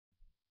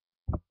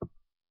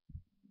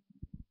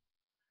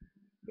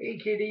Hey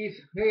kitties,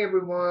 hey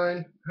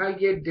everyone, how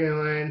you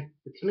doing?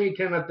 It's me,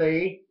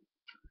 Timothy,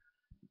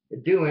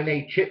 doing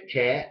a chit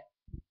chat,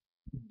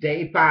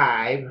 day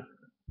 5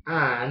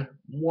 on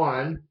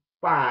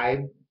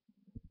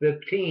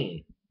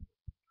 1/5/15.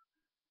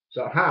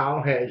 So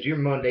how has your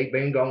Monday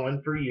been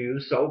going for you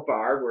so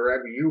far,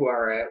 wherever you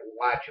are at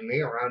watching me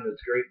around this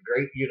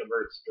great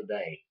universe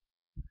today?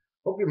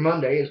 Hope your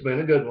Monday has been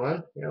a good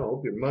one.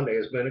 Hope your Monday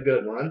has been a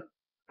good one.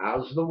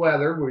 How's the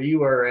weather where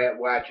you are at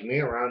watching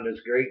me around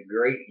this great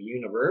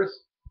universe?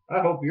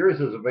 I hope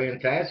yours is a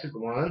fantastic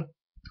one.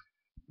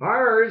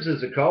 Ours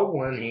is a cold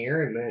one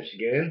here in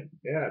Michigan.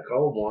 Yeah, a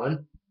cold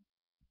one.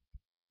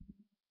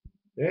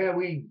 Yeah,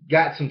 we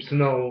got some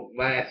snow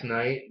last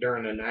night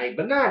during the night,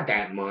 but not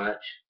that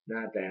much.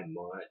 Not that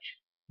much.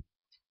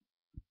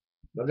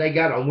 But they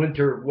got a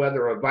winter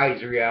weather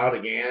advisory out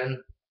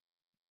again.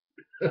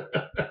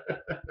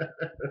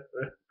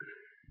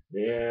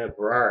 Yeah,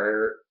 for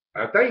our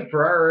I think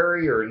for our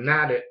area or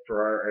not it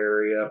for our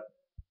area.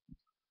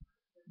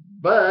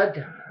 But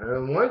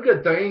one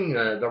good thing,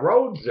 the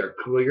roads are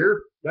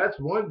clear. That's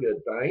one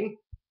good thing.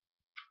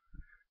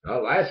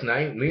 Last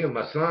night, me and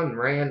my son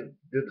ran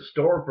to the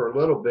store for a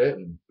little bit,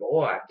 and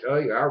boy, I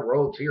tell you, our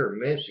roads here in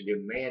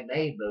Michigan, man,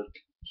 they looked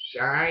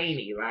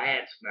shiny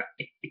last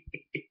night.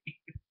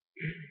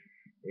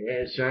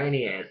 Yeah,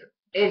 shiny as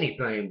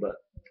anything, but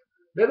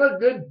they look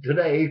good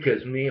today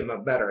because me and my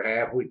better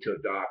half, we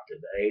took off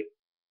today.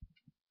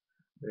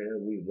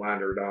 And we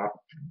wandered off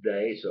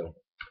today, so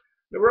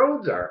the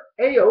roads are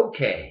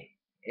A-OK.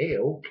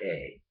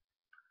 A-OK.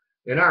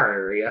 In our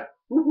area.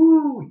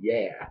 Woohoo,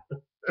 yeah.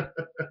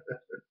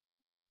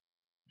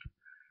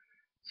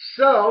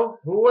 So,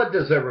 what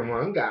does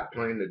everyone got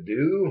planned to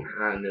do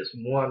on this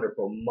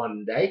wonderful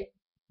Monday?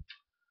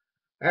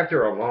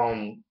 After a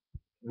long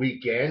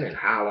weekend and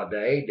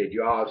holiday, did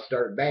you all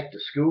start back to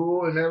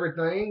school and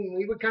everything?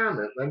 Leave a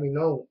comment. Let me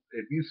know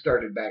if you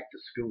started back to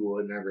school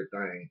and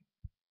everything.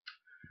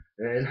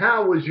 And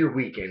how was your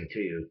weekend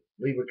too?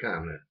 Leave a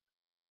comment.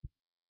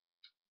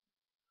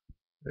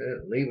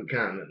 Leave a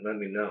comment. Let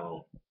me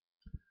know.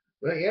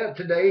 But yeah,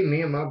 today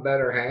me and my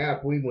better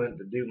half we went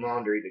to do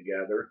laundry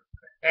together.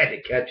 Had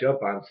to catch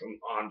up on some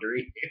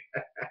laundry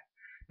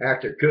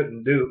after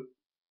couldn't do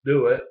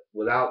it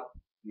without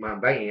my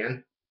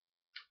van.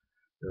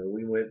 So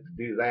we went to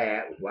do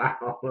that.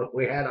 Wow,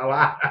 we had a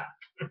lot.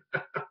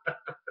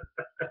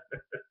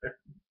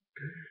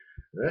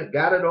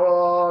 Got it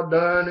all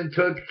done and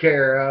took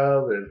care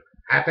of, and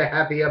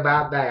happy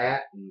about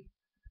that.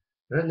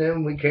 And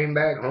then we came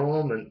back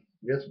home and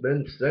just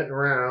been sitting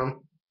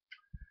around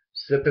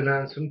sipping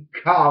on some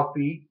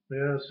coffee.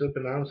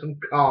 Sipping on some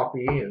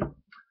coffee and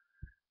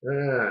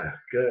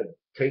good.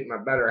 Take my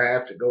better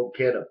half to go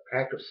get a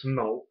pack of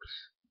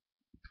smokes.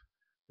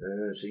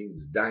 She's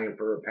dying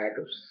for a pack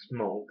of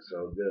smokes,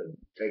 so good.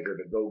 Take her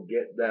to go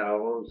get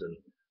those, and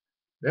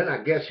then I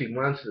guess she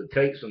wants to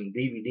take some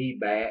DVD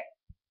back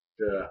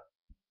to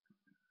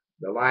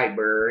the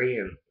library,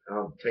 and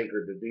I'll take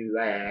her to do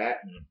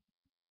that.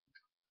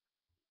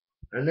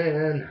 And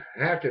then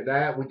after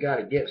that, we got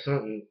to get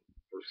something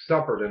for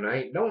supper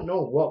tonight. Don't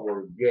know what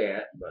we'll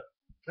get, but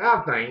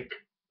I'll think.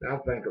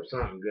 I'll think of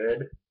something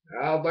good.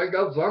 I'll think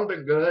of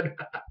something good,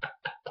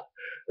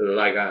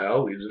 like I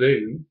always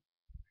do.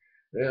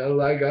 Yeah,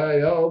 like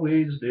I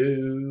always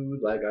do,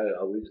 like I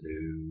always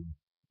do.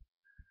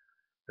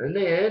 And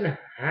then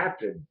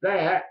after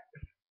that,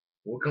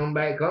 we'll come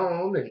back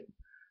home and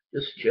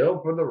just chill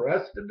for the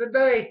rest of the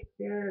day.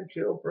 Yeah,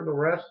 chill for the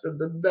rest of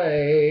the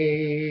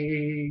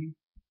day.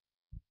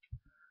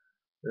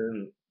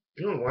 And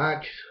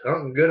watch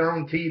something good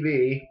on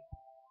TV.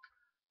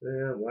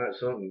 Yeah, watch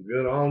something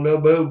good on the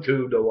boob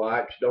tube to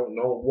watch. Don't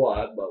know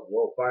what, but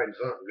we'll find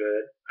something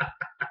good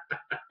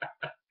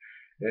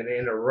and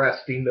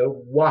interesting to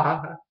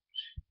watch.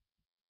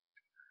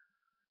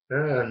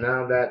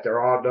 Now that they're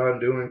all done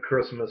doing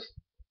Christmas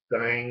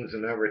things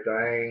and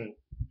everything,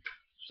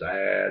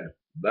 sad,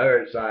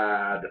 very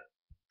sad.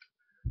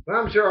 But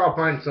I'm sure I'll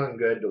find something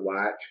good to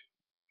watch.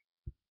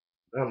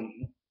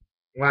 I'm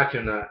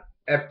watching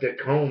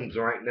Epic Homes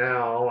right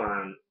now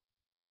on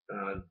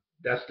uh,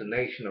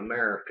 Destination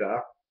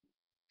America.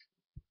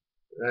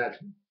 That's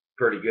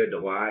pretty good to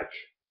watch.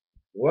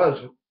 Was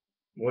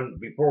when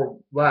before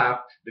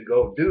left to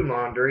go do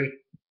laundry.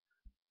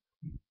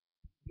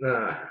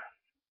 Uh,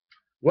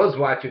 was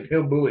watching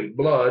Hillbilly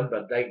Blood,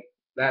 but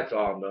that's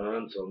all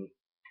done. So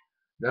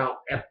now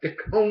Epic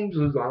Homes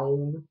is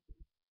on.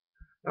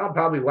 I'll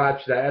probably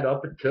watch that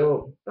up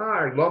until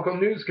our local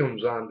news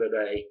comes on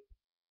today.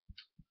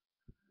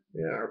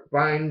 Yeah, our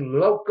fine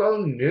local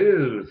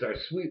news, our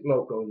sweet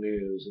local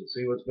news, and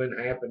see what's been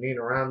happening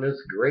around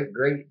this great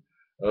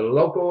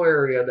local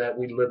area that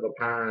we live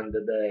upon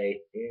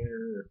today.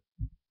 Yeah,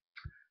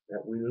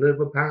 that we live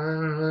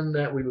upon,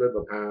 that we live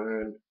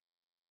upon.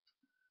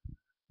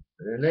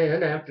 And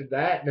then after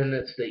that, then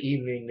it's the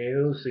evening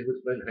news. See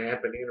what's been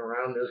happening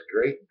around this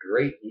great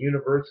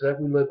universe that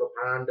we live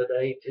upon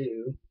today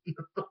too.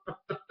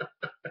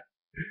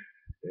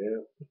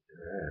 Yeah,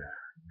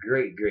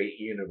 great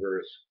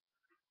universe.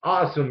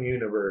 Awesome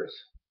universe.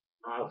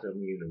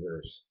 Awesome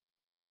universe.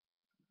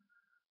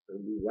 I'll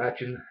be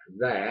watching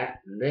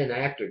that. And then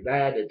after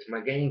that, it's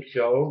my game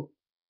show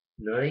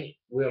night,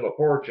 Wheel of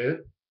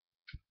Fortune.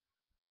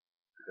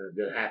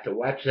 I'll have to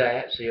watch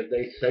that, see if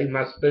they say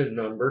my spin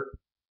number.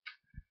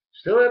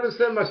 Still haven't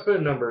sent my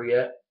spin number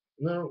yet.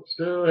 No,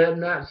 still have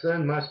not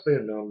sent my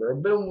spin number.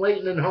 I've been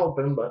waiting and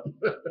hoping, but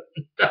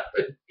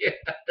nothing yet.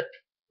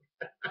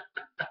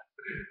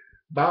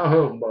 Bah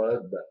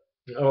humbug,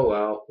 but oh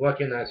well, what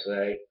can I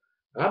say?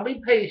 I'll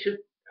be patient.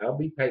 I'll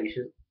be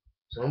patient.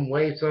 Some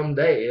way,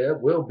 someday, it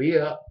will be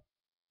up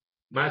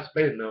my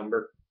spin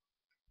number.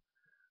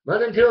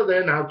 But until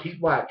then, I'll keep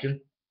watching.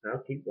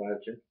 I'll keep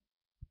watching.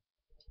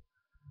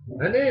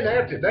 And then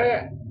after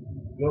that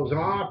goes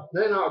off,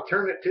 then I'll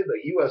turn it to the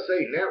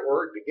USA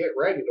Network to get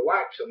ready to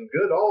watch some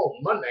good old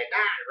Monday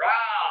Night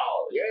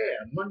Raw.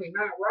 Yeah, Monday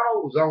Night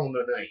Raw's on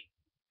tonight.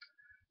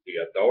 The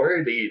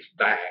Authority's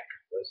back.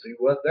 Let's see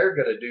what they're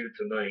going to do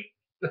tonight.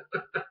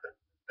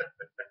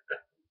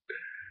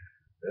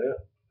 Yeah,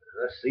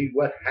 let's see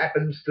what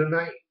happens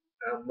tonight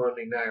on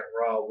Monday Night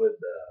Raw with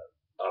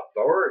the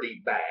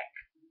Authority back.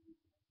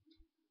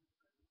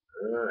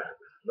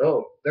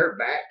 No, they're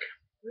back.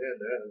 Yeah,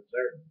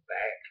 they're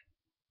back.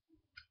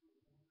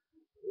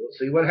 We'll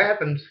see what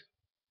happens.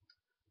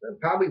 I'll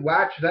probably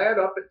watch that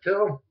up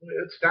until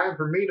it's time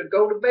for me to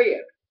go to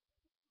bed.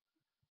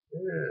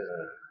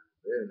 Yeah,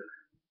 then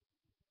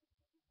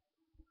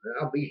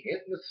I'll be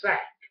hitting the sack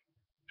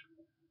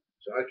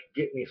so I can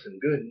get me some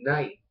good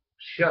night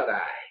shut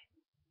eye.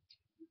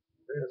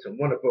 Yeah, some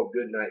wonderful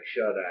good night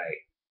shut eye.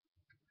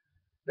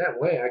 That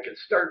way I can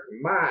start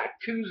my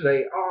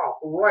Tuesday off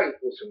right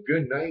with some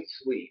good night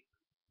sleep.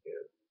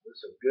 Yeah, with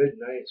some good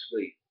night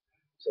sleep.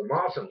 Some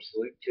awesome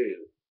sleep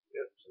too.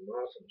 Yep, some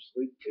awesome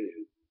sleep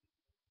too.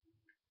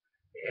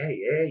 Yeah,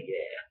 yeah,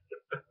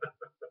 yeah.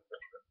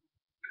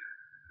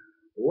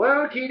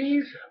 Well,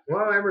 kiddies,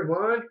 well,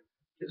 everyone,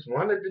 just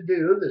wanted to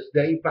do this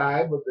day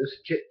 5 of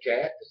this chit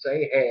chat to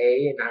say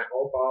hey, and I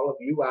hope all of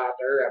you out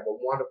there have a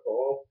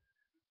wonderful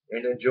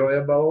and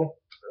enjoyable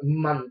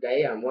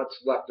Monday on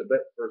what's left of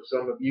it for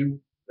some of you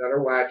that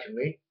are watching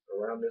me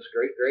around this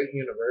great, great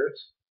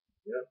universe.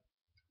 Yep.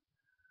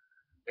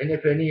 And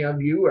if any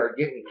of you are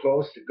getting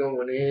close to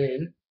going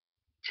in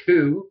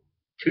to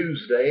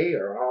Tuesday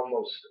or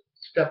almost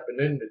stepping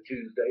into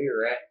Tuesday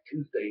or at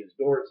Tuesday's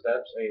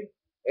doorstep saying,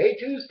 hey,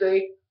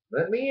 Tuesday,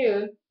 let me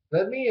in,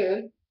 let me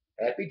in.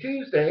 Happy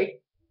Tuesday.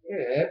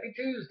 Yeah, happy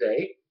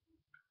Tuesday.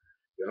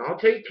 Y'all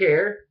take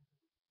care,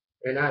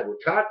 and I will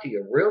talk to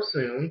you real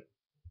soon.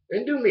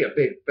 And do me a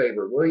big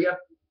favor, will you?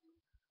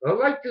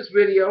 Like this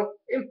video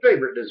and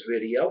favorite this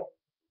video.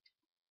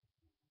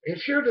 And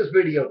share this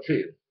video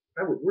too.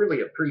 I would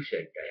really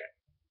appreciate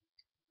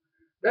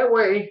that. That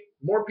way,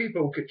 more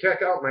people could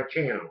check out my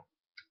channel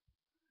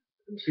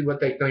and see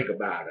what they think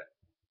about it.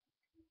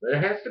 But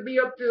it has to be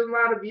up to a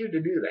lot of you to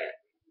do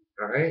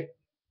that. Alright?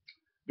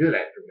 Do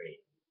that for me.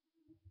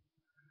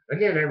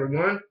 Again,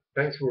 everyone,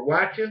 thanks for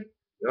watching.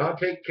 Y'all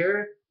take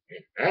care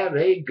and have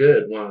a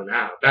good one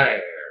out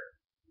there.